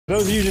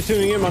Those of you just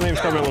tuning in, my name's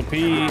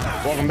CarmelOP.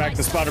 Welcome back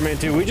to Spider-Man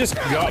 2. We just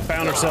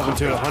found ourselves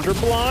into a hunter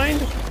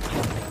blind,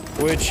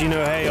 which, you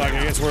know, hey, like,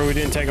 I guess where we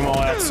didn't take them all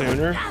out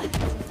sooner.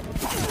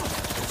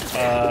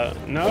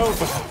 No,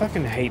 but I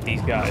fucking hate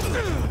these guys.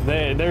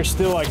 They're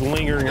still, like,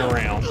 lingering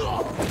around.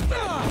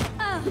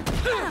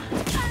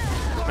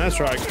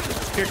 That's right.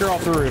 Kick her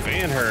off the roof,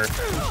 and her.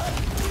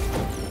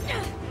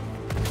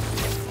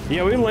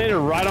 Yeah, we landed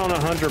right on a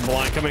hunter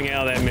blind coming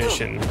out of that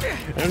mission.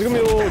 And there's gonna be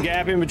a little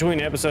gap in between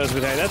episodes,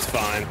 but hey, that's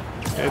fine.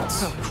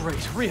 It's oh,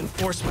 great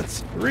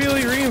reinforcements.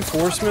 Really,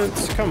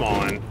 reinforcements? Come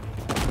on.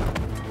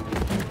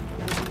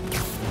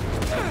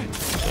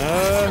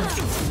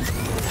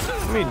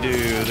 Let me do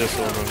this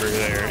one over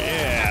there.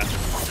 Yeah.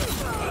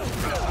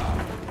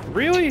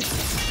 Really?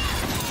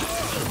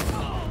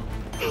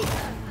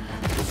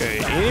 Okay,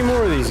 any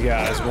more of these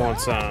guys want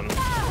some?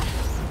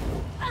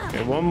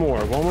 Okay, one more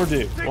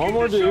dude. One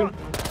more dude.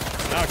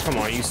 Oh, come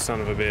on, you son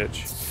of a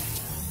bitch.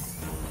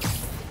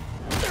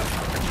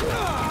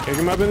 Kick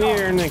him up in the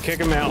air and then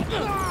kick him out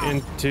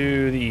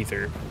into the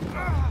ether.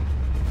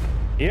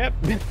 Yep.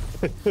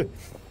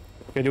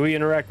 Okay, do we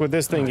interact with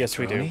this thing? Yes,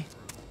 we do.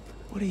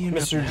 What do you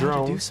Mr. know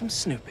Drone. to do some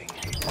snooping?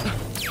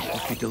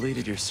 Hope you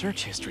deleted your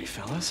search history,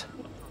 fellas.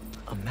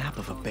 A map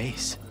of a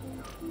base.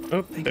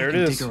 Oh, there it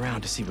is. Dig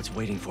around to see what's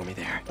waiting for me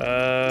there.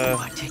 If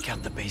I take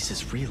out the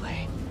base's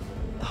relay,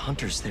 the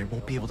hunters there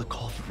won't be able to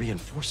call for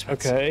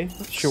reinforcements. Okay,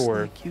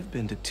 sure. Looks like you've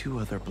been to 2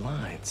 other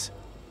blinds.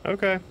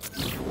 Okay.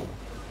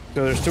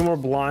 So there's 2 more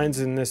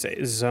blinds in this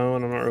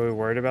zone. I'm not really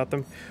worried about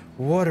them.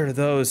 What are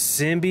those?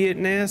 Symbiote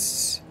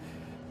nests?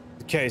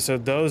 Okay, so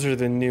those are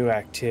the new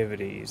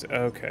activities.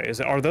 Okay,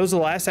 are those the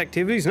last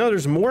activities? No,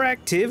 there's more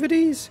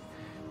activities?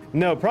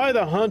 No, probably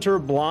the hunter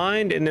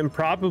blind and then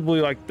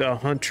probably like the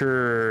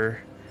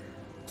hunter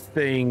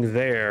thing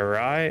there,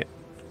 right?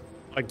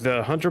 Like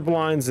the hunter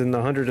blinds and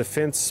the hunter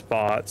defense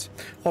spots.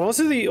 Hold on, let's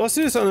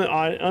do this on an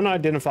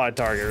unidentified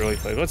target really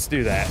quick. Let's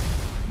do that.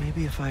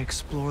 Maybe if I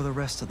explore the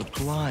rest of the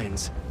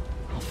blinds,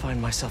 I'll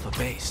find myself a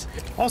base.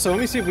 Also, let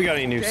me see if we got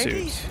any new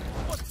suits.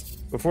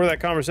 Before that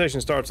conversation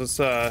starts,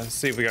 let's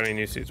see if we got any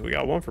new suits. We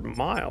got one for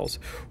Miles.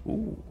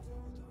 Ooh.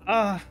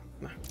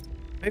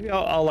 Maybe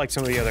I'll like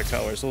some of the other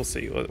colors. We'll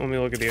see. Let me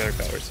look at the other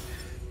colors.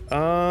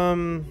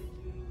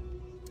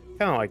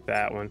 Kind of like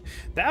that one.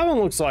 That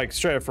one looks like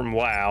straight up from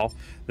WoW.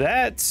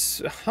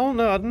 That's, I don't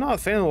know, I'm not a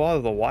fan of a lot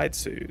of the white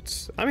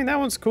suits. I mean, that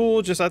one's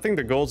cool, just I think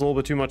the gold's a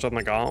little bit too much on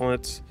the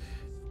gauntlets.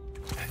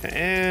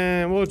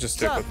 And we'll just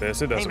stick with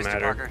this, it doesn't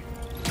matter.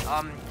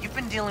 Parker. You've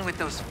been dealing with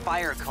those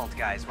fire cult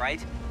guys,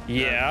 right?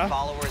 Yeah. The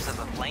followers of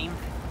the flame?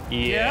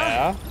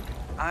 Yeah.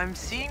 I'm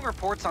seeing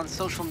reports on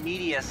social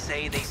media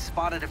say they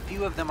spotted a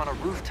few of them on a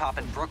rooftop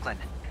in Brooklyn.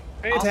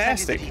 Fantastic. I'll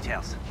send you the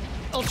details.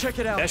 I'll check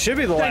it out. That should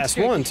be the last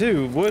one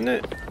too, wouldn't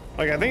it?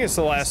 Like, I think it's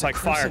the last, like,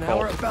 fire cult.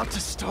 Hour about to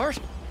start?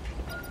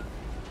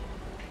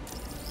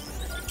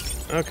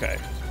 Okay.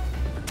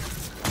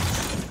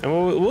 And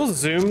we'll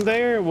zoom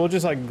there. We'll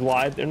just, like,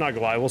 glide, or not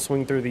glide, we'll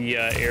swing through the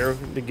air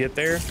to get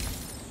there.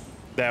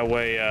 That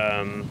way,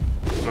 oh,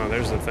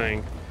 there's the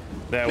thing.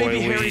 That way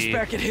Maybe Harry's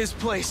back at his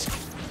place.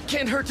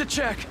 Can't hurt to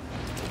check.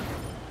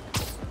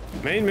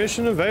 Main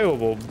mission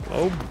available.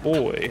 Oh,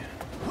 boy.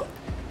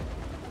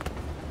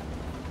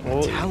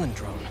 Well, Talon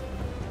drone.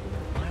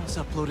 Miles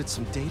uploaded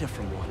some data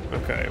from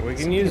one. okay, we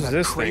can use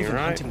this thing, right?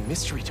 Hunting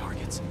mystery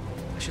targets.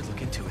 I should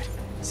look into it.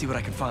 See what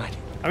I can find.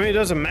 I mean, it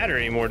doesn't matter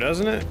anymore,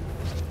 doesn't it?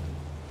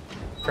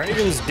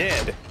 Kraven's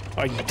dead.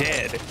 Like,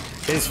 dead.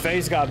 His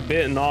face got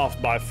bitten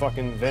off by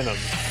fucking Venom.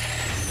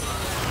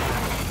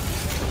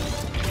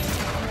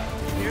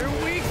 Here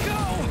we go!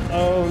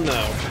 Oh,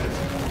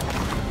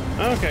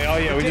 no. Okay, oh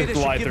yeah, we just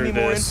glide through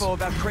More this. info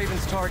about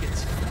Kraven's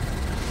targets.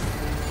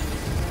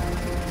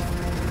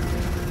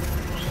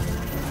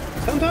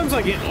 Sometimes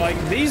I get, like,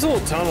 these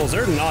little tunnels,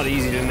 they're not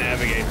easy to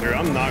navigate through.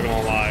 I'm not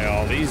gonna lie,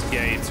 y'all. These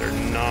gates are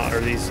not, or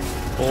these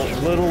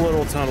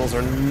little tunnels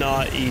are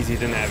not easy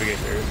to navigate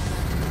through.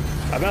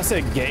 I'm about to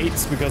say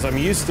gates because I'm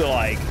used to,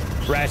 like,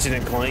 Ratchet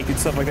and Clank and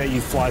stuff like that. You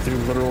fly through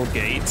literal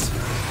gates.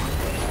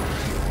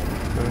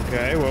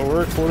 Okay, well,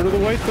 we're a quarter of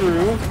the way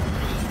through.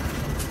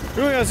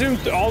 Really, I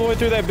zoomed all the way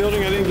through that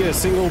building. I didn't get a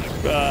single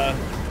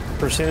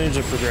percentage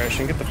of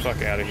progression. Get the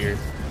fuck out of here.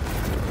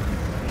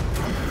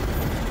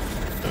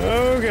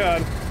 Oh,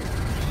 God.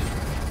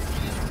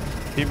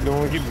 Keep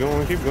going, keep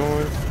going, keep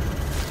going.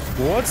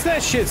 What's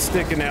that shit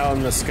sticking out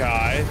in the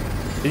sky?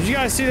 Did you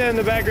guys see that in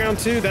the background,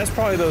 too? That's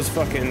probably those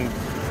fucking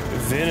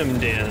Venom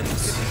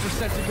dens.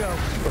 50% to go.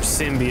 Or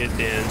symbiote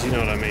dens, you know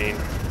what I mean.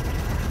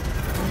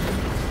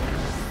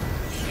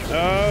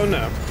 Oh,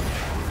 no.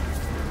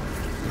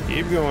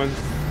 Keep going.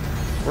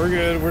 We're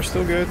good. We're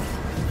still good.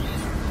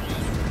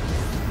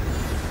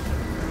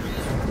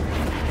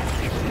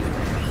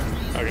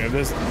 Okay,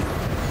 this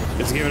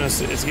it's giving us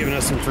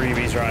some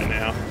freebies right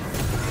now.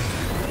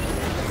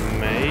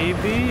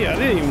 Maybe I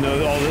didn't even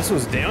know all this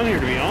was down here,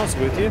 to be honest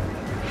with you.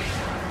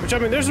 Which, I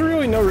mean, there's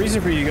really no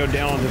reason for you to go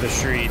down to the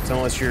streets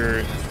unless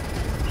you're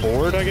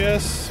bored, I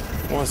guess.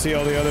 Want to see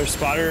all the other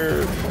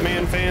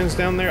Spider-Man fans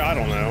down there? I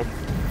don't know.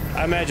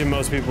 I imagine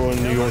most people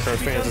in New York are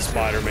fans of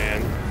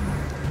Spider-Man.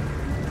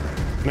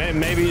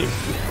 Maybe.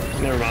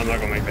 Never mind. I'm not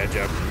gonna make that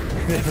joke.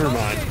 Never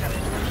mind.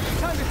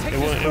 It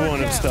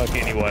wouldn't have stuck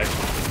anyway.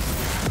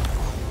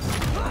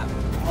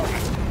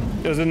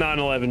 It was a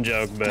 9/11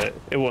 joke, but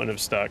it wouldn't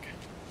have stuck.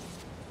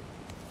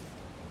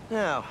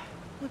 Now,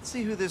 let's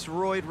see who this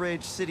roid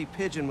rage city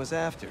pigeon was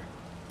after.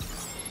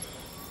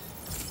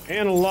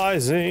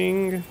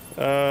 Analyzing.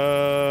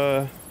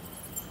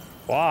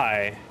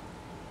 Why?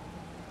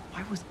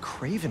 Why was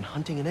Craven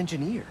hunting an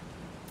engineer?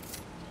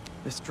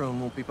 This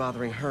drone won't be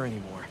bothering her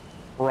anymore.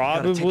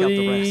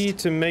 Probably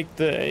to make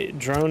the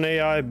drone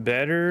AI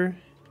better.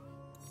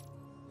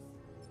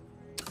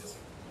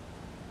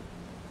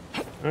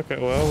 Okay,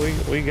 well,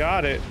 we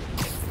got it.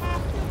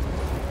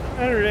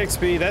 100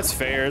 XP, that's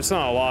fair. It's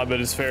not a lot, but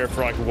it's fair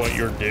for like what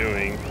you're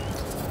doing.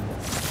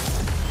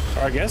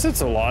 Or I guess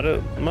it's a lot.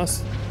 It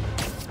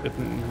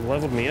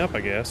leveled me up,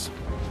 I guess.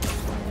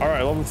 All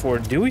right, level 4.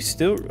 Do we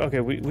still? Okay,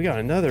 we got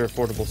another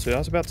affordable suit. I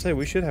was about to say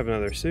we should have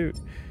another suit.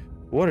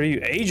 What are you?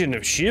 Agent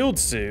of S.H.I.E.L.D.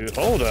 suit.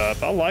 Hold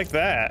up, I like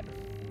that.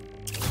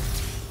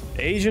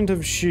 Agent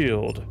of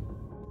S.H.I.E.L.D.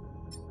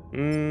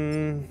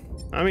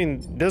 I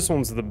mean, this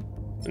one's the.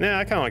 Nah,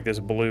 I kind of like this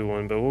blue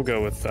one, but we'll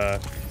go with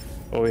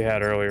what we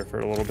had earlier for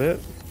a little bit.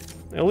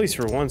 At least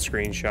for one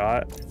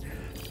screenshot.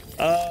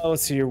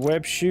 Let's see, your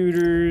web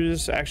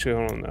shooters. Actually,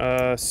 hold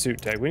on.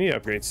 Suit tech. We need to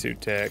upgrade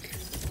suit tech.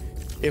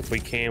 If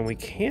we can. We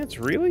can't,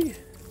 really?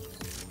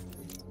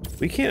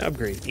 We can't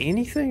upgrade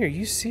anything? Are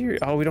you serious?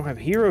 Oh, we don't have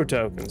hero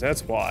tokens.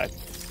 That's why.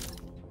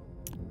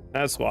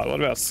 That's why. What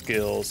about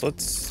skills?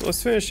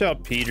 Let's finish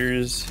out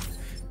Peter's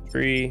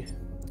tree.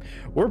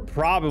 We're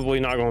probably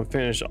not going to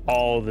finish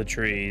all of the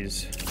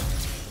trees.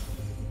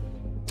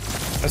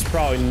 That's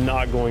probably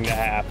not going to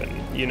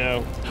happen, you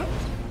know?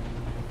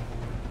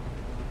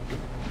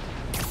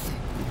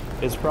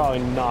 It's probably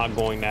not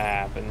going to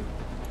happen.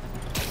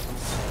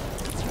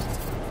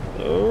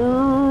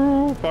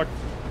 Oh, fuck.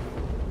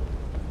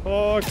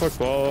 Fuck, fuck,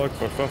 fuck,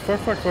 fuck, fuck, fuck,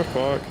 fuck, fuck,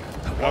 fuck.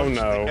 Oh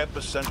no. The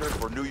epicenter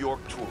for New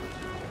York tourism.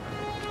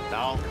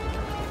 Now,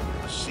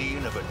 the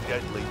scene of a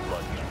deadly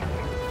bloodshed.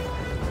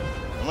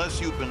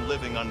 Unless you've been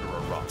living under a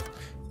rock.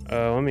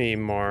 Let me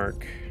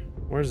mark.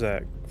 Where's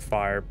that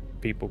fire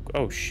people?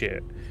 Oh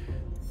shit.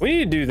 We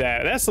need to do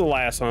that. That's the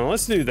last one.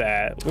 Let's do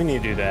that. We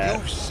need to do that.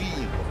 You've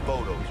seen the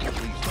photos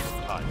released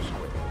from Times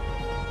Square,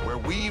 where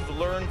we've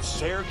learned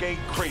Sergei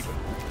Craven,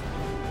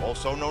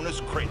 also known as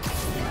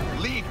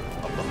Kratos, leader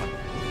of the Hunt,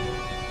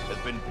 has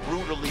been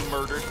brutally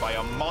murdered by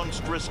a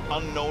monstrous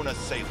unknown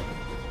assailant.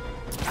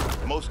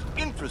 The most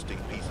interesting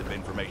piece of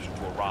information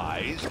to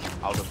arise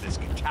out of this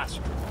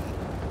catastrophe: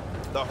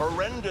 the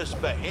horrendous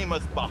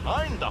behemoth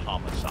behind the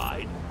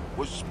homicide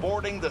was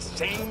sporting the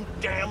same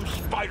damn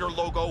spider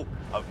logo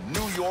of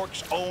New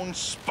York's own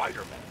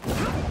Spider-Man.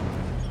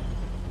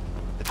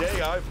 The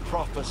day I've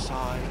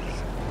prophesied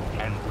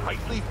and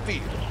rightly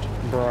feared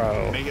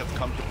may have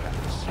come to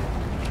pass.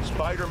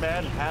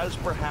 Spider-Man has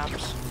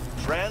perhaps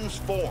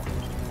transformed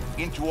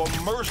into a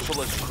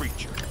merciless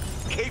creature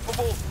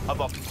capable of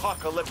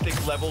apocalyptic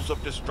levels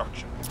of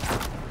destruction.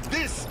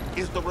 This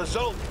is the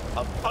result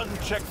of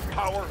unchecked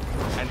power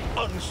and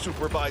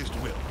unsupervised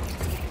will.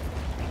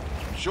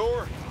 I'm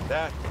sure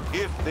that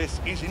if this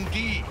is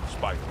indeed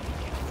Spider-Man,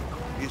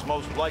 he's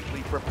most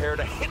likely prepared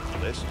a hit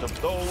list of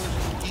those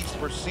he's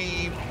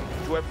perceived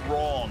to have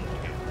wronged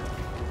him.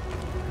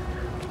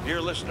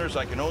 Dear listeners,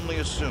 I can only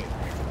assume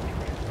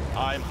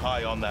I'm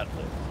high on that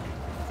list.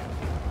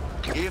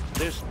 If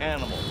this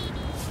animal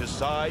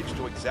decides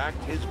to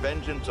exact his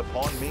vengeance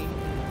upon me,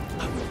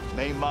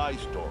 may my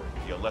story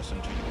be a lesson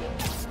to you all.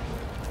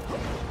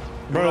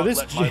 Bro, Do not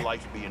let my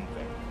life be in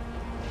vain.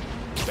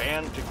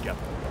 Band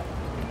together,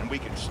 and we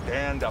can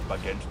stand up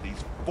against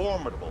these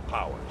formidable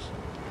powers,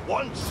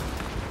 once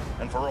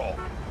and for all.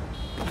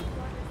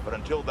 But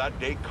until that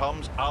day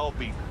comes, I'll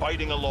be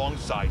fighting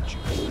alongside you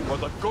for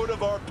the good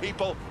of our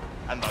people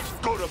and the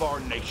good of our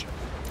nation.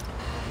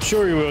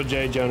 Sure you will,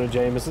 J. Jonah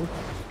Jameson.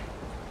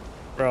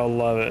 Bro, I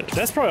love it.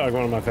 That's probably like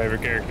one of my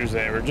favorite characters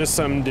ever. Just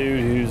some dude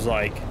who's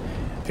like,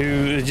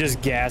 who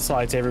just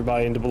gaslights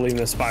everybody into believing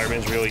that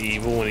Spider-Man's really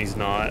evil when he's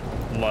not.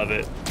 Love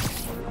it.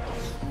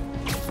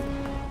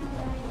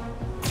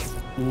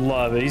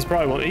 Love it. He's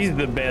probably he's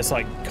the best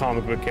like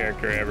comic book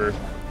character ever.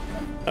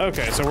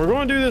 Okay, so we're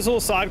going to do this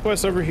little side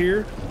quest over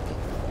here,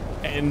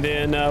 and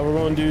then we're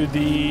going to do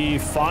the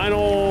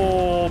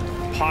final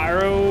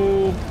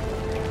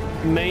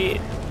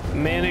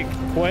manic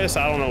quest.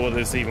 I don't know what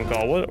it's even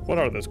called. What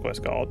are those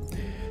quests called?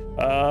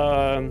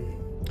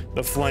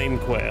 The flame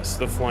quest.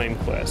 The flame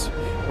quest.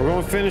 We're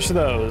going to finish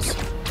those.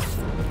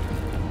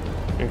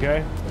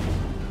 Okay.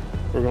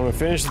 We're going to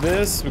finish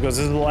this because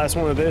this is the last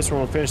one of this. We're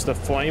going to finish the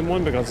flame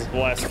one because it's the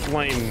last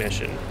flame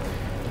mission.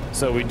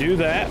 So we do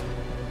that,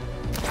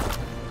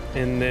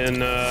 and then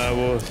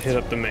we'll hit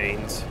up the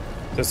mains.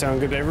 Does that sound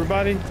good to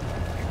everybody?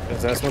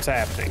 Because that's what's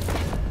happening.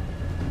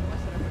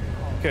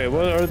 Okay,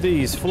 what are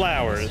these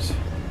flowers?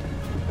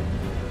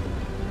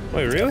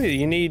 Wait, really?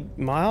 You need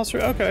miles?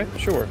 Okay,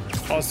 sure.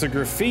 Oh, it's the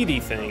graffiti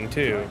thing,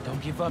 too. Don't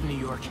give up, New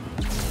York.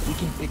 We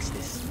can fix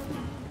this.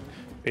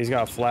 He's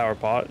got a flower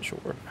pot,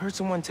 sure. Heard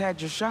someone tagged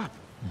your shop.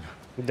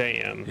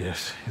 Damn.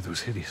 Yes, it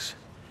was hideous.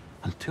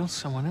 Until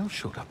someone else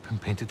showed up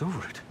and painted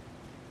over it.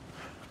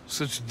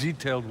 Such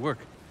detailed work.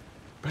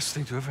 Best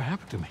thing to ever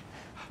happen to me.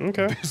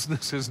 Okay.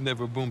 Business has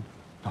never boomed.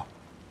 No,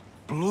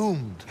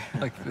 bloomed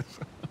like this.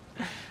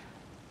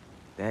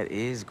 That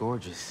is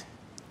gorgeous.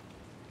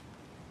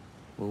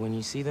 Well, when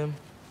you see them,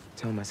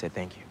 tell them I said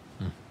thank you.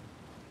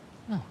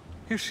 Oh,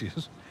 here she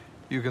is.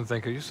 You can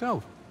thank her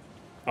yourself.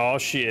 Oh,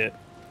 shit.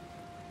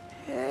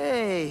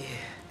 Hey,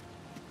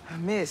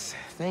 miss,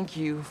 thank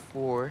you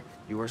for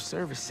your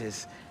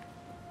services.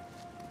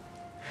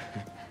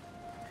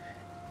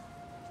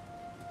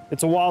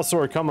 It's a wild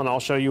story. Come on,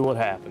 I'll show you what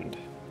happened.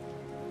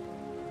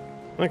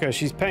 Okay,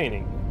 she's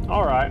painting.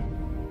 All right.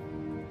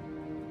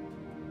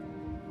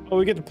 Oh,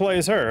 we get to play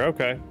as her.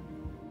 Okay.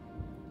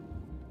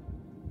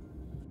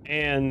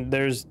 And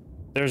there's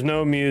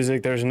no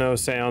music. There's no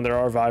sound. There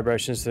are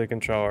vibrations to the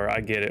controller.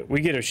 I get it.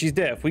 We get it. She's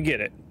deaf. We get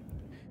it.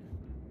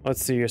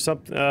 Let's see here.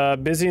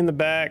 Something busy in the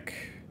back.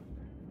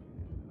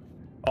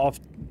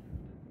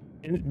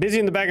 Busy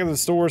in the back of the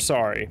store.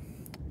 Sorry.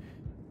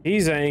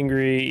 He's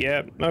angry.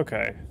 Yep.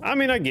 Okay. I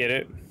mean, I get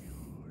it.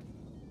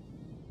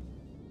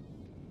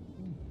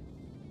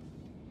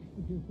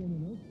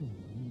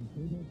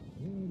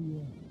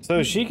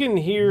 So she can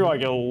hear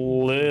like a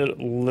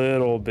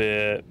little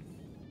bit.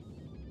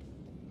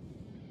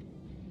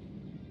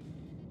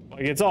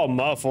 Like it's all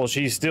muffled.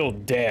 She's still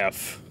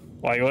deaf.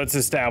 Like let's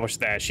establish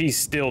that. She's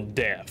still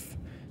deaf.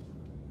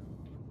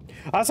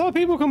 I saw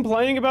people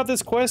complaining about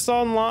this quest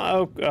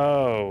online.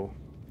 Oh.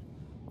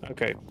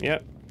 Okay.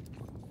 Yep.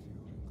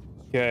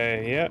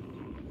 Okay, yep.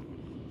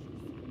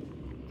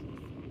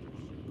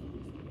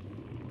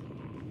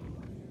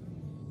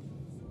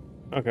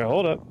 Okay,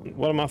 hold up.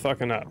 What am I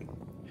fucking up?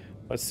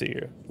 Let's see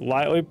here.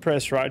 Lightly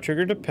press right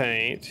trigger to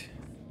paint.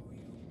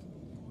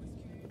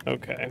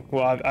 Okay,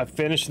 well, I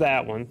finished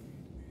that one.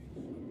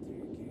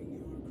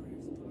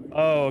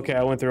 Oh, okay,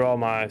 I went through all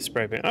my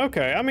spray paint.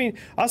 Okay, I mean,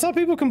 I saw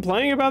people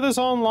complaining about this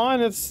online.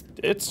 It's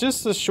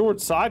just a short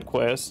side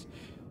quest.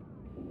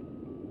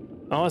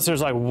 Unless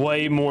there's like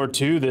way more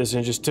to this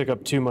and it just took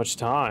up too much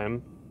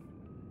time.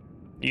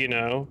 You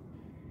know?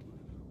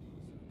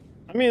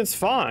 I mean, it's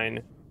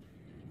fine.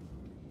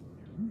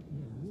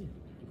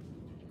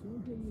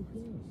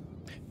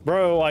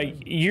 Bro, like,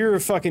 you're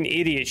a fucking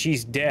idiot.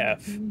 She's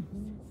deaf.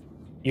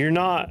 You're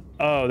not...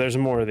 Oh, there's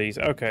more of these.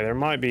 Okay, there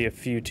might be a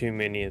few too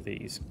many of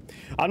these.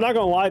 I'm not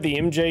gonna lie, the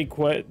MJ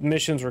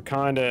missions were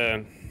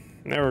kinda...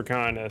 They were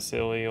kinda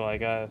silly.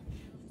 Like,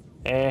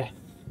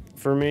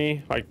 for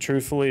me. Like,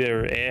 truthfully, they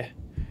were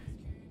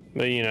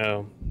But, you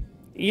know,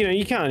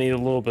 you kind of need a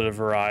little bit of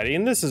variety,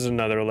 and this is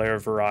another layer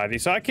of variety,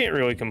 so I can't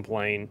really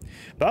complain.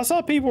 But I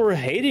saw people were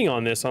hating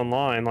on this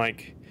online.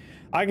 Like,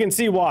 I can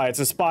see why. It's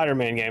a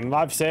Spider-Man game.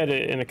 I've said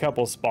it in a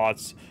couple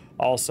spots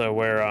also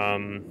where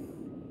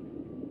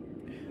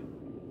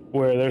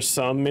there's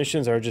some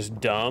missions that are just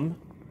dumb.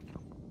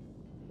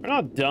 They're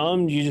not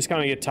dumb, you just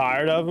kind of get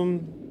tired of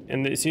them,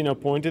 and they see no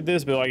point to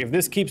this, but like, if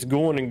this keeps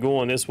going and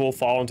going, this will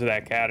fall into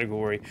that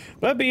category.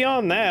 But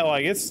beyond that,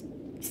 like, it's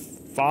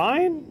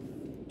fine.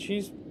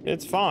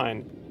 It's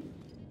fine.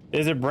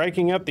 Is it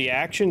breaking up the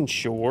action?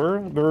 Sure.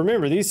 But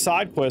remember, these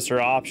side quests are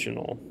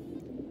optional.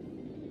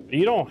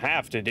 You don't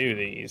have to do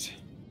these.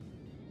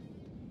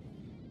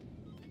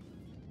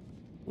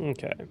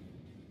 Okay.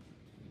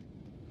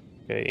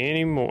 Okay,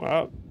 any more?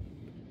 Oh.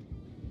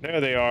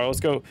 There they are. Let's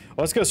go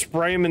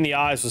spray them in the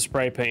eyes with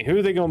spray paint. Who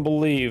are they gonna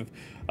believe?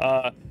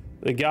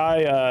 The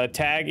guy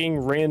tagging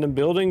random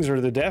buildings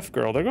or the deaf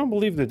girl? They're gonna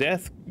believe the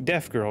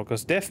deaf girl,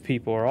 because deaf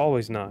people are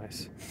always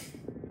nice.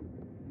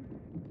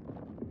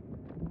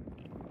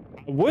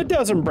 Wood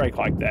doesn't break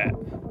like that.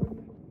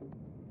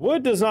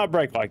 Wood does not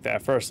break like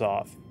that, first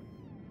off.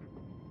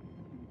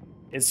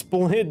 It's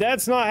split.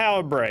 That's not how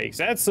it breaks.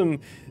 That's some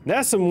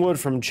wood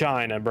from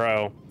China,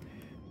 bro.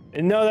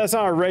 And no, that's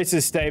not a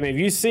racist statement. Have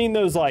you seen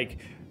those like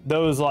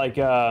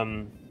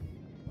ooh,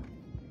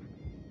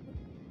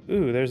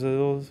 there's a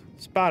little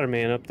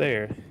Spider-Man up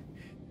there.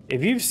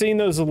 If you've seen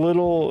those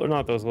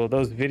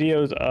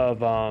videos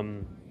of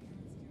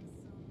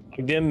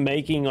like them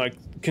making like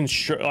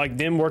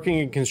them working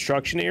in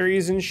construction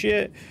areas and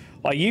shit,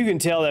 like you can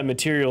tell that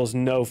material is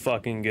no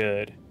fucking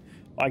good.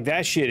 Like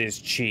that shit is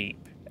cheap.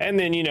 And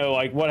then, you know,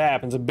 like what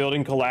happens? A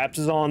building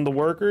collapses on the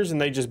workers and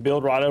they just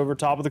build right over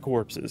top of the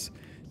corpses.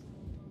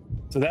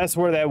 So that's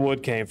where that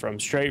wood came from,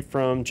 straight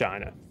from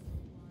China.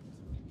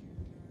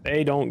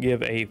 They don't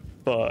give a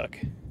fuck.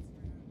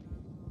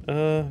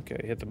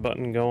 Okay, hit the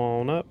button, go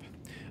on up.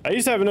 I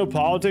used to have a no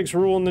politics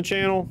rule in the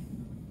channel.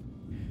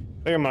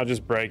 I think I might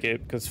just break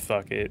it, because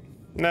fuck it.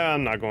 Nah,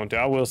 I'm not going to.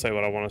 I will say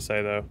what I want to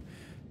say, though.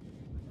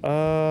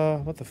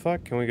 What the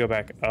fuck? Can we go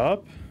back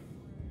up?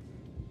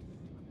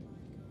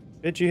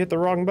 Bitch, you hit the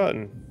wrong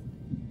button.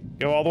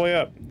 Go all the way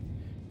up.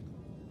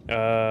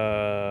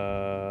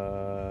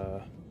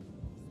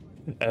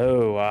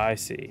 Oh, I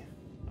see.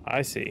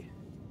 I see.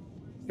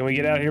 Can we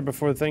get out here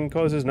before the thing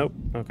closes? Nope.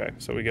 Okay,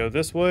 so we go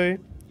this way.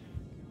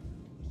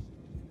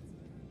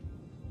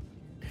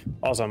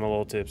 Also, I'm a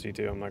little tipsy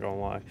too, I'm not gonna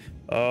lie.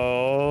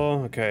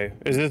 Oh, okay.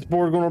 Is this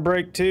board gonna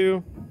break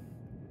too?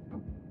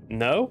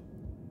 No?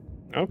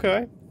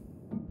 Okay.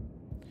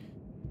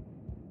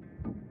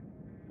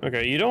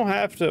 Okay, you don't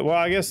have to, well,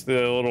 I guess the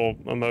little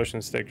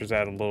emotion stickers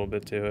add a little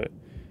bit to it.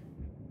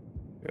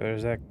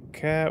 There's that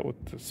cat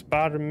with the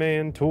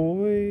Spider-Man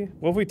toy.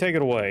 What if we take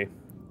it away?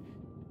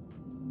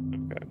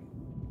 Okay.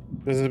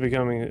 This is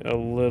becoming a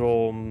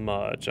little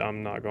much,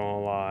 I'm not gonna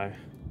lie.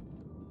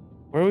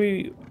 Where are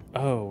we?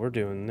 Oh, we're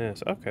doing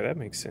this. Okay, that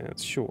makes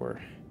sense, sure.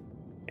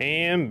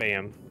 And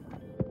bam.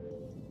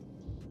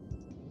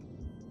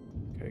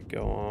 Okay,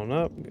 go on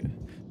up.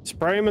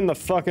 Spray him in the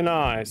fucking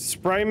eyes.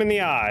 Spray him in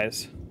the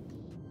eyes.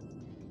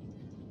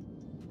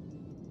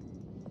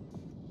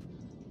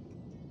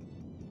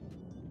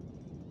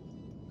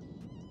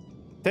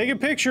 Take a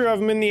picture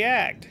of him in the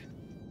act.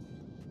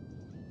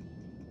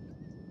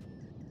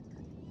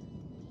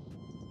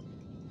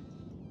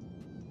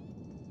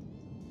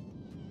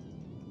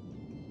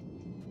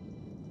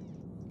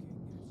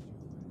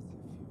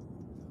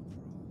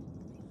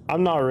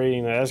 I'm not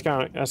reading that.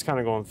 That's kind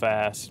of going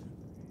fast.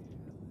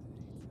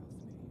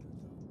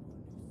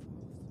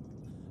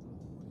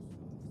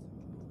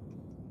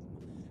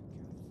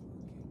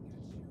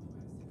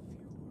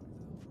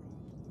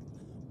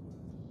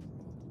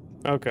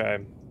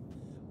 Okay.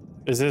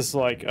 Is this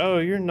like, oh,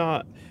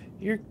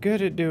 you're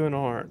good at doing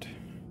art.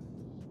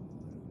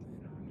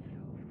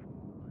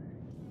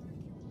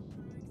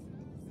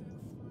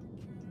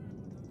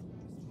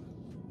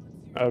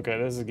 Okay,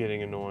 this is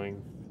getting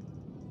annoying.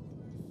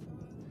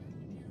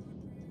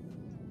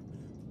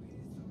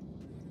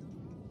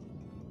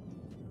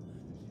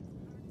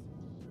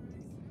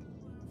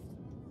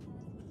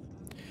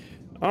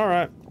 All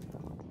right.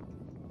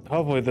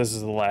 Hopefully this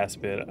is the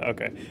last bit.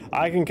 Okay.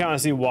 I can kind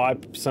of see why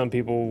some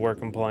people were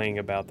complaining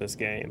about this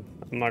game.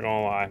 I'm not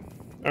gonna lie.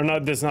 Or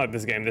not this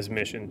game, this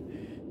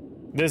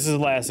mission. This is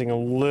lasting a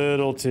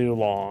little too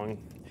long.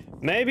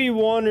 Maybe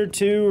 1 or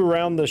 2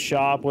 around the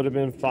shop would have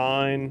been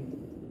fine.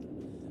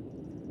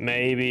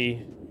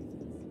 Maybe.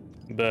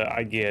 But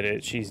I get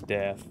it. She's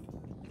deaf.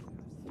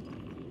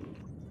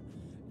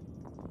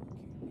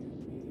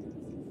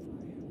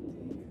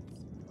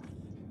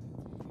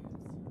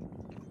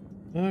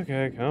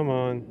 Okay, come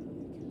on.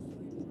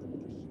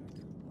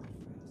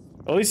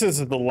 At least this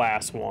is the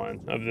last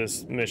one of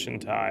this mission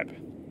type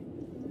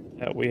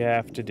that we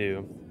have to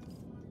do.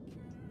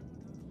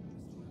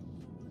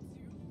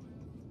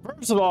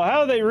 First of all,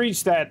 how did they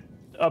reach that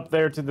up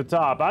there to the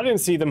top? I didn't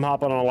see them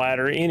hop on a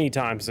ladder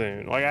anytime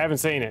soon. Like, I haven't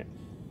seen it.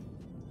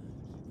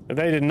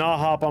 They did not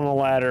hop on a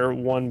ladder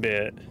one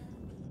bit.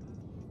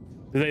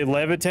 Do they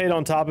levitate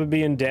on top of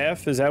being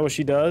deaf? Is that what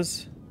she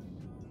does?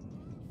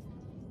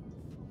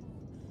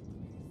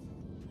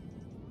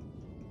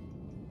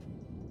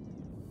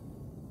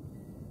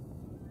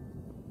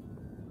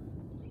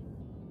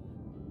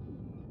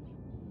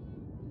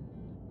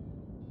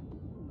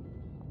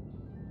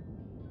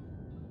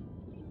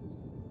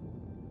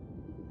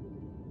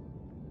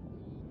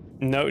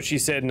 No, she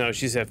said no.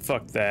 She said,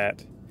 fuck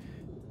that.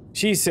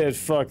 She said,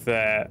 fuck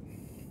that.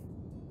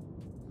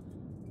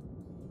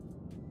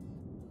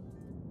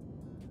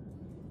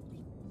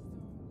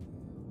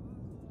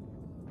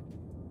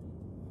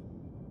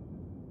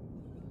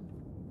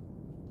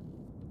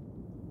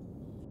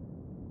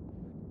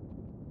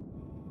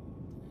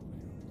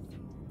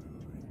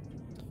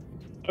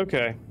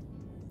 Okay.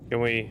 Can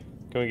we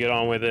get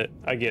on with it?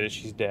 I get it.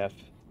 She's deaf.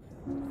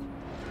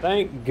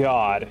 Thank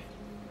God.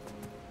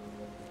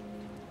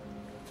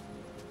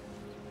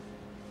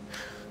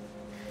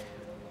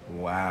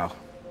 Wow.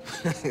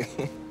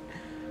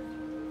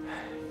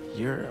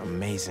 You're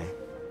amazing.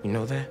 You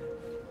know that?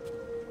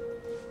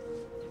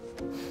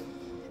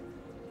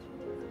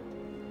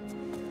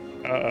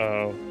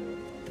 Uh-oh.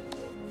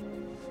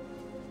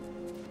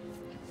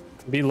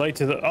 Be late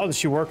to the... Oh, does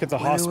she work at the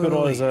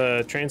hospital as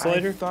a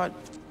translator? I thought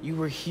you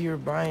were here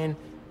buying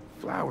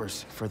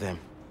flowers for them.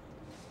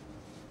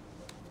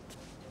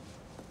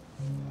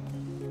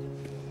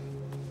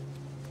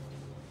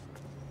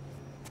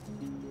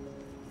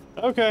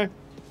 Okay.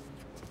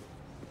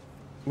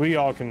 We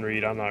all can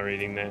read. I'm not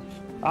reading that.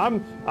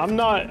 I'm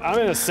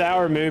in a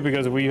sour mood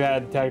because we've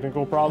had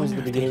technical problems at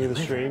the beginning of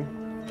the stream.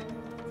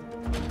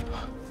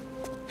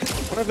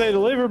 What if they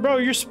deliver? Bro,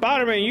 you're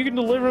Spider-Man. You can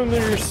deliver them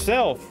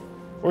yourself.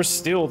 Or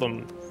steal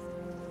them.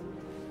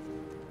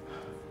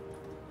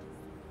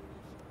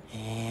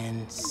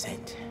 And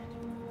sent.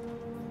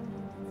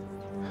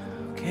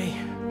 Okay.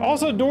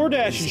 Also,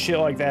 DoorDash and shit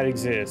like that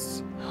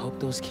exists. Hope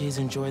those kids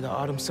enjoy the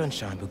autumn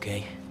sunshine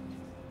bouquet.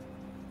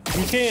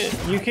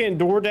 You can't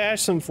DoorDash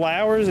some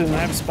flowers and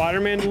have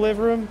Spider-Man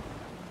deliver them?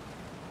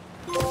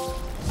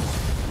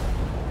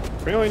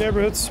 Friendly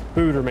Neighborhood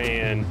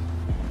Spooderman.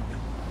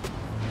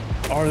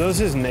 Are those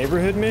his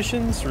neighborhood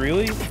missions?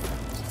 Really?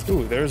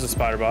 Ooh, there's a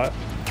spider bot.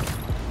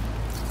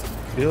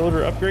 Build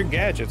or upgrade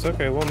gadgets.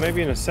 Okay, well,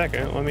 maybe in a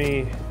second. Let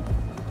me...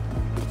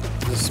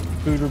 The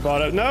spooder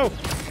bot up. No!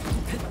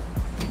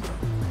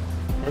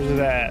 Where's it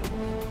at?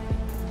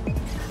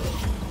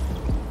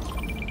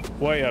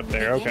 Way up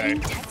there, okay.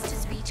 Beginning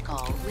text-to-speech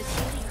call with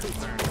Haley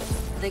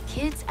Cooper. The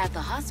kids at the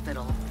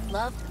hospital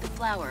loved the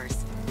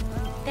flowers.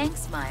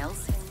 Thanks,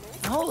 Miles.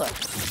 Hold up.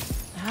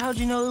 How'd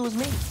you know it was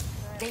me?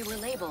 They were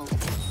labeled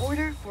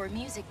Order for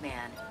Music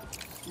Man.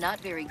 Not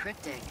very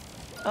cryptic.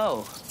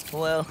 Oh,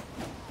 well,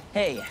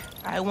 hey,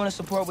 I want to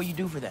support what you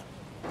do for them.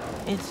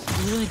 It's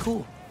really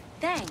cool.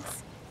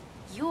 Thanks.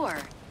 You're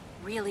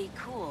really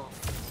cool.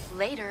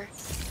 Later,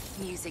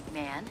 Music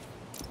Man.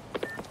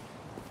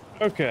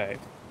 Okay,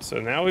 so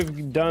now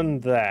we've done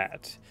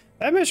that.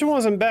 That mission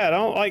wasn't bad.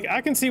 I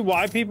can see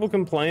why people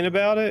complain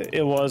about it.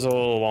 It was a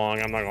little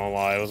long, I'm not gonna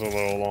lie, it was a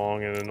little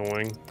long and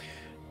annoying.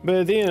 But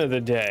at the end of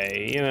the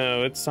day, you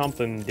know, it's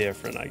something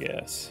different, I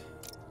guess.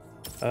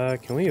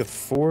 Can we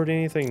afford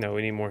anything? No,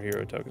 we need more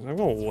hero tokens. I'm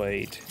gonna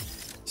wait.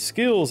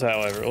 Skills,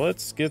 however,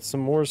 let's get some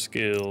more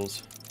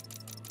skills.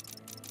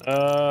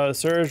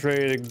 Surge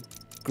ready to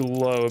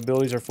glow.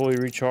 Abilities are fully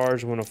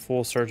recharged when a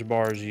full search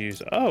bar is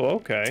used. Oh,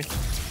 okay.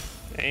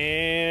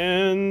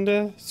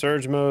 And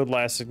surge mode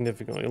lasts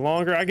significantly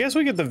longer. I guess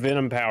we get the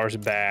venom powers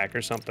back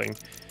or something.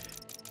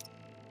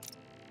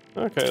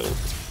 Okay.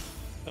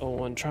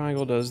 L1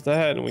 triangle does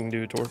that, and we can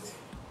do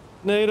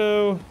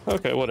tornado.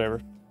 Okay,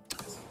 whatever.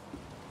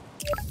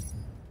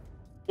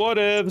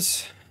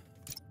 Whatevs.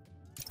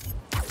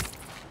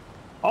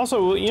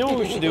 Also, you know what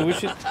we should do? We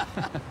should.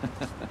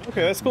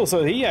 Okay, that's cool.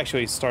 So he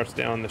actually starts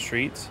down the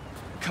streets.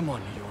 Come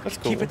on, New York. That's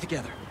cool. Keep it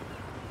together.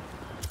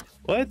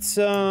 Let's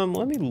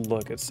let me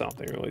look at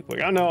something really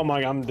quick. I know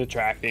I'm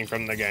detracting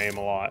from the game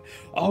a lot.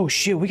 Oh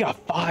shit, we got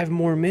 5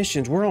 more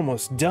missions. We're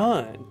almost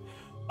done.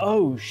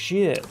 Oh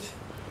shit.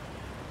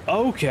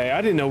 Okay,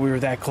 I didn't know we were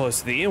that close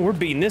to the end. We're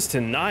beating this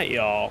tonight,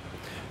 y'all.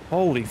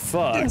 Holy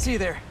fuck. Didn't see you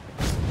there.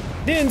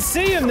 Didn't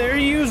see him there.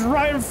 He was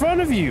right in front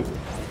of you.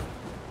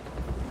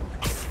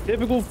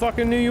 Typical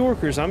fucking New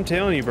Yorkers, I'm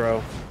telling you,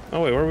 bro.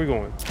 Oh wait, where are we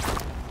going?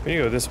 We need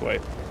to go this way.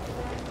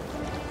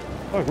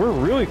 Look, we're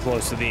really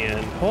close to the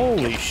end.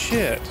 Holy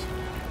shit.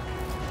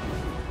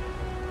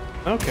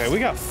 Okay, we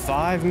got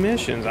 5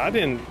 missions. I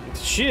didn't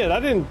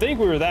think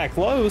we were that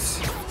close.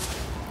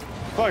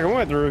 Fuck, I'm gonna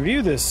have to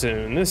review this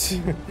soon. This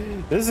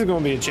is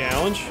gonna be a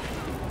challenge.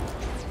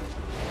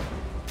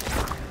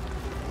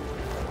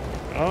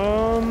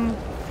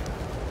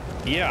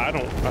 Yeah, I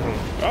don't.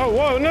 Oh,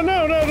 whoa,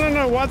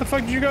 no. Why the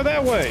fuck did you go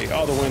that way?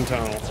 Oh, the wind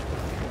tunnel.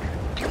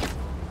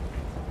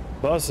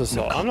 Bus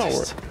assault. I'm not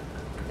worried.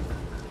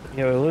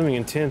 Yeah, they're living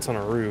in tents on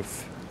a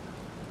roof.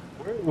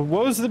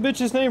 What was the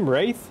bitch's name?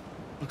 Wraith?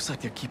 Looks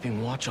like they're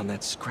keeping watch on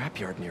that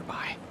scrapyard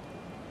nearby.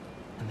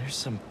 And there's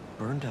some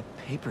burned up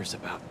papers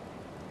about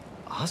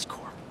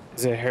Oscorp.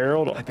 Is it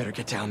Harold? I better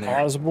get down there.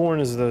 Osborne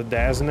is the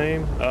dad's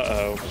name?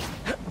 Uh-oh.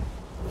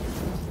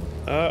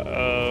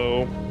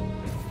 Uh-oh.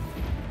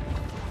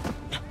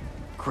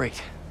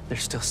 Great. They're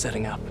still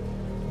setting up.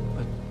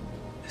 But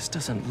this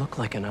doesn't look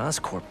like an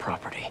Oscorp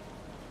property.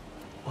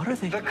 What are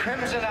they? The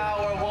Crimson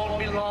Hour won't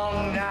be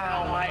long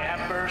now, my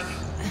embers.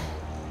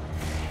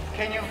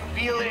 Can you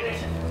feel it?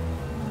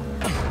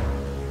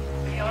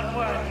 The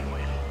unworthy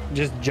will.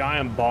 Just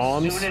giant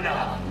bombs? Soon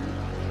enough.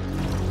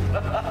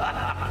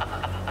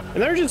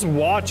 And they're just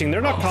watching. They're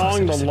not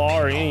calling the law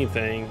or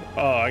anything.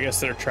 Oh, I guess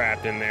they're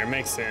trapped in there.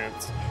 Makes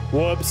sense.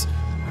 Whoops.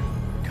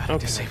 Gotta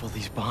disable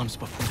these bombs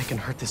before they can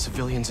hurt the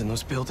civilians in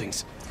those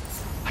buildings.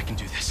 I can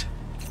do this.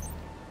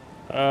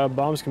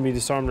 Bombs can be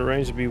disarmed at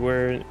range to be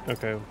where.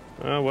 Okay.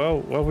 Well,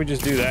 what if we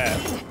just do that?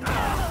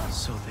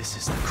 So this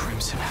is the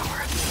Crimson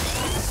Hour.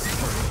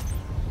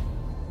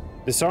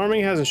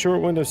 Disarming has a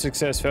short window of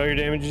success. Failure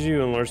damages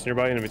you and alerts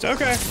nearby enemies.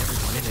 Okay.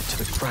 Everyone in it to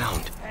the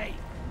ground. Hey.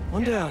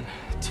 One down.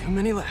 Too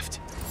many left.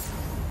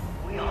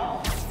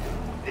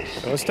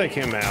 Let's take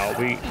him out.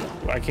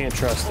 I can't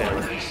trust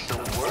him.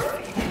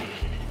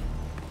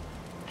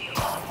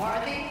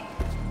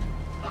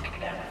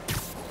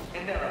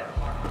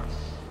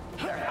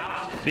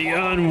 The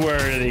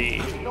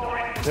unworthy.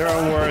 They're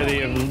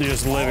unworthy of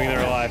just living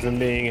their life and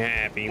being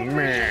happy.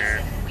 Meh.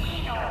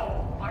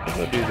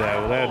 I'll do that.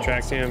 Will that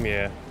attract him?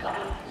 Yeah.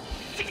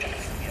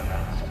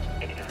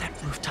 That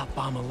rooftop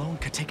bomb alone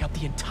could take out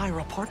the entire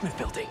apartment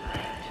building.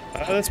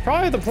 That's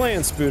probably the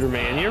plan, Spooder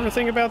Man. You ever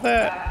think about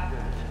that?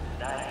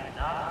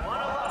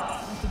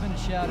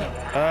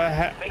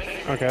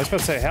 Okay, I was about to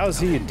say, how is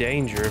he a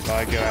danger if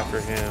I go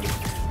after him?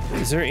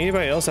 Is there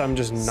anybody else I'm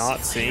just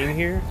not seeing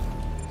here?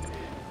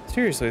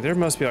 Seriously, there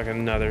must be like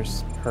another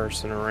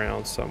person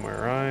around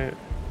somewhere, right?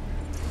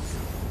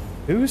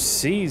 Who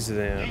sees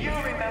them? Do you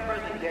remember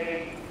the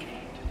day you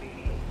came to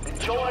me to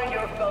join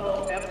your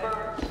fellow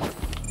members?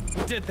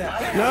 Did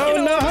that? No,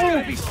 no! I was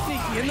trying to be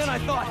sneaky, and then I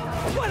thought,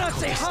 why not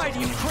say hi to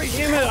you crazy?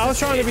 Damn it! I was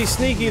trying to be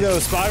sneaky though,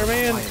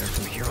 Spider-Man.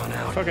 From here on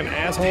out. Fucking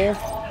asshole.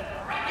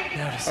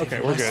 Okay,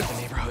 we're good.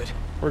 Neighborhood.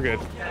 We're good.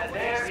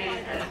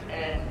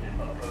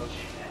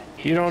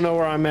 You don't know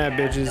where I'm at,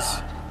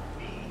 bitches.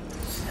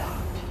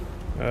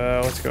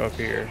 Let's go up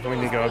here. We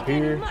need to go up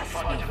here.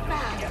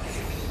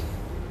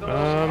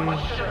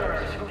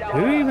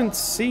 Who even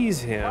sees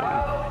him?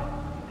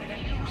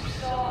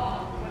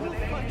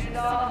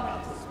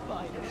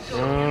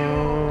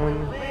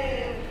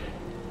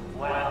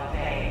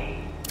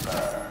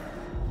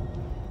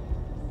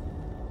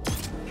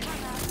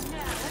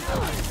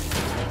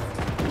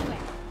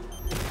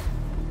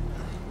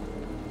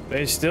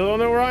 They still don't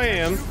know where I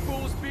am.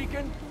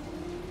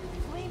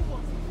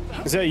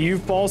 Is that you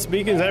false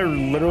beacon? Is that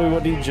literally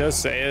what he just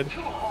said?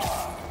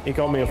 He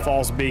called me a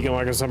false beacon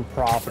like I'm some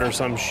prophet or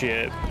some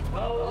shit.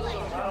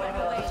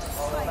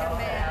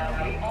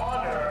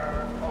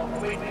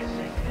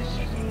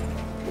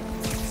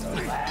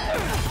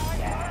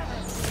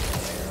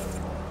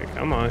 Okay,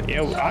 come on.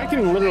 Yeah, I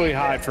can literally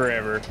hide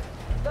forever.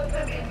 Let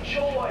them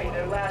enjoy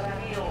their last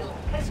meals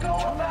and go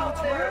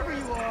about their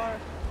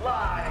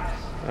lives.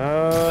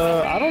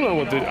 I don't know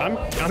what to.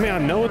 I mean, I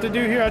know what to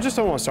do here. I just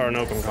don't want to start an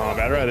open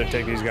combat. I'd rather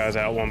take these guys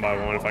out one by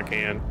one if I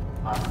can.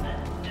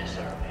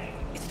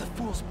 It's the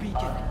fool's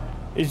beacon.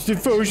 It's the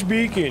false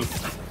beacon.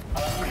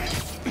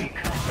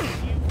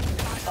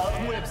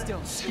 Webs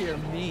don't scare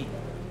me.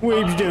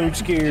 Waves don't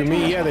scare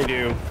me. Yeah, they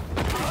do.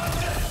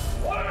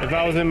 If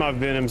I was in my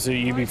Venom suit,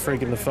 you'd be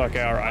freaking the fuck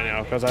out right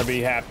now, because I'd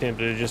be half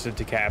tempted just to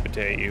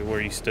decapitate you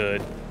where you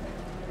stood.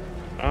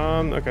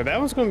 Okay, that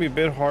one's gonna be a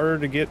bit harder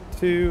to get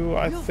to,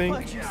 I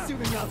think.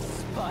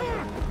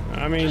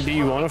 I mean, do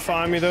you want to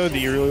find me though? Do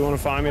you really want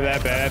to find me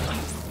that bad?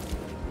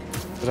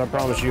 Because I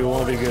promise you, it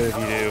won't be good if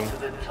you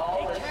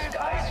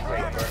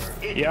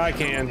do. Yeah, I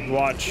can.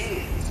 Watch.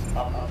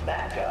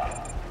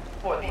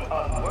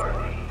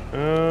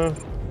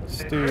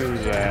 Let's do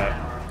that.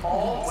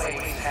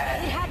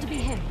 It had to be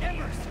him.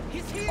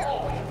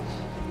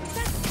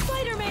 That's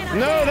Spider-Man.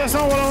 No, that's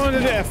not what I wanted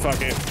to do.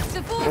 Fuck it.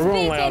 The fool's We're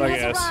going beacon loud, I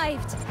has guess.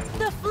 arrived.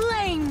 The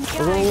flame guide.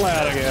 We're going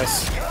loud, I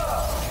guess.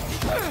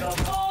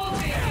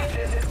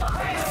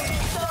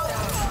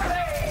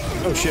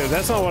 Oh shit,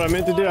 that's not what I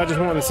meant to do. I just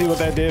wanted to see what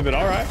that did, but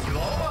alright.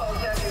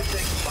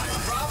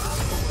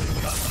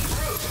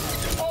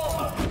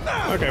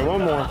 Okay,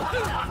 one more.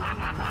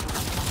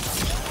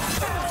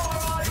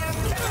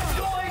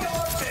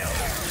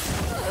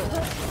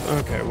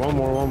 Okay, one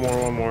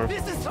more.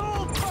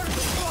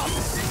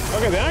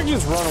 Okay, then I can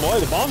just run away.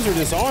 The bombs are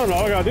disarmed.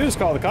 All I gotta do is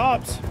call the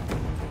cops.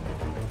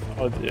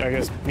 Oh, I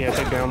guess, yeah,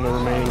 take down the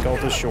remaining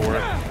cultist,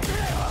 sure.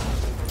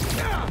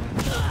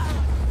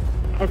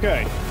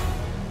 Okay.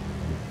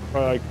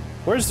 Like,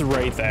 where's the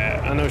Wraith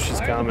at? I know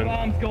she's coming.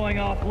 Bomb's going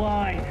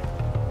offline.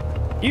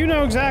 You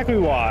know exactly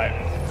why.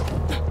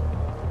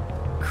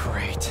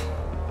 Great.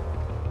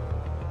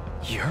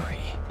 Yuri.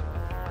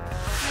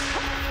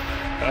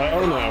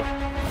 Oh no.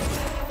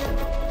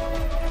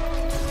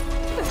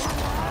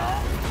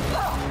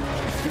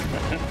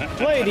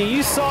 Lady,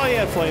 you saw he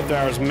had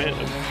flamethrowers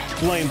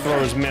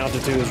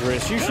mounted to his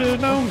wrist. You should have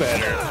known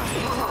better.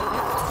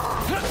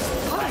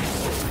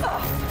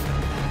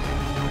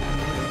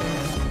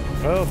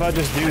 Well, if I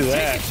just do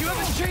that. You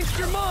haven't changed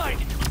your mind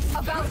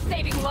About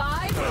saving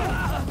lives?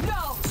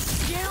 No.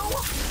 You?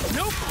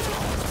 Nope.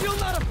 Still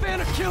not a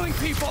fan of killing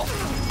people.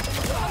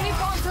 How many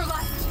bombs are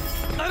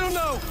left? I don't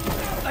know.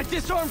 I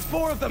disarmed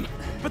 4 of them,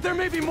 but there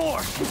may be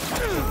more.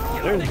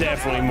 There's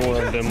definitely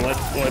more of them.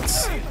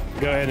 Let's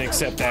go ahead and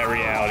accept that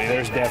reality.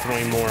 There's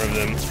definitely more of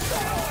them.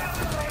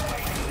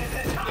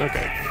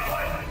 Okay.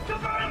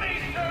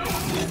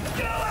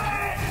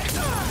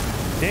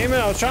 Damn it,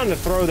 I was trying to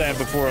throw that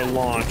before it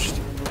launched.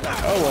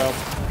 Oh well.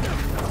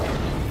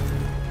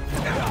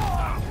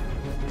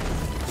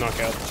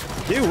 Knockout.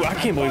 Dude, I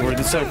can't believe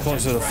we're so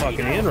close to the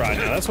fucking end right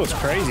now. That's what's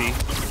crazy.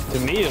 To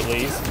me, at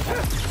least.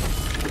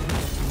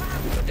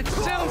 It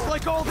sounds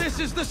like all this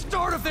is the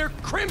start of their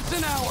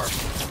Crimson Hour.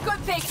 Good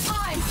thing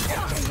I'm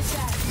stopping the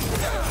dead.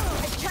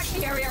 I checked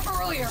the area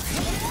earlier.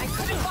 I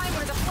couldn't find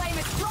where the flame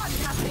is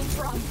broadcasting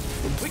from.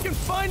 We can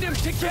find him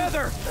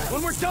together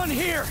when we're done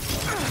here.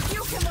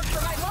 You can look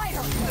for my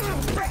lighter.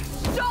 Rick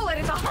stole it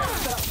at the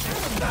hospital.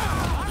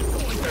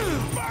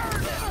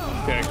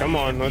 Okay, come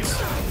on, let's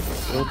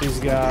kill these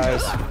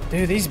guys.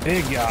 Dude, these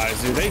big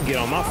guys, dude, they get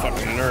on my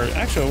fucking nerves.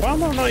 Actually, why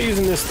am I not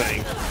using this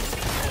thing?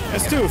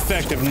 That's too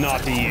effective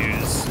not to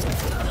use.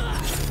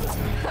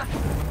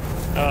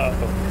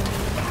 Uh-oh.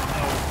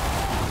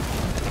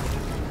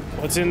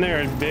 What's in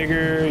there?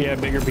 Bigger, yeah,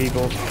 bigger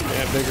people.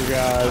 Yeah, bigger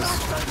guys.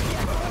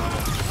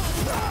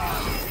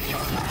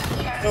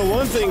 So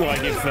one thing,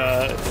 like if,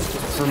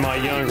 for my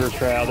younger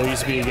crowd, there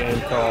used to be a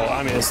game called,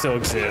 I mean, it still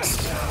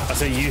exists. I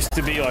say used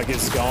to be, like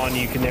it's gone,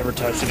 you can never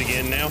touch it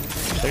again now.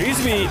 There's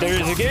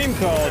a game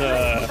called,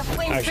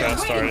 actually I'll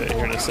start it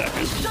here in a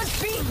second.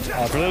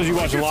 For those of you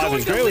watching live,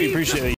 it's greatly appreciated.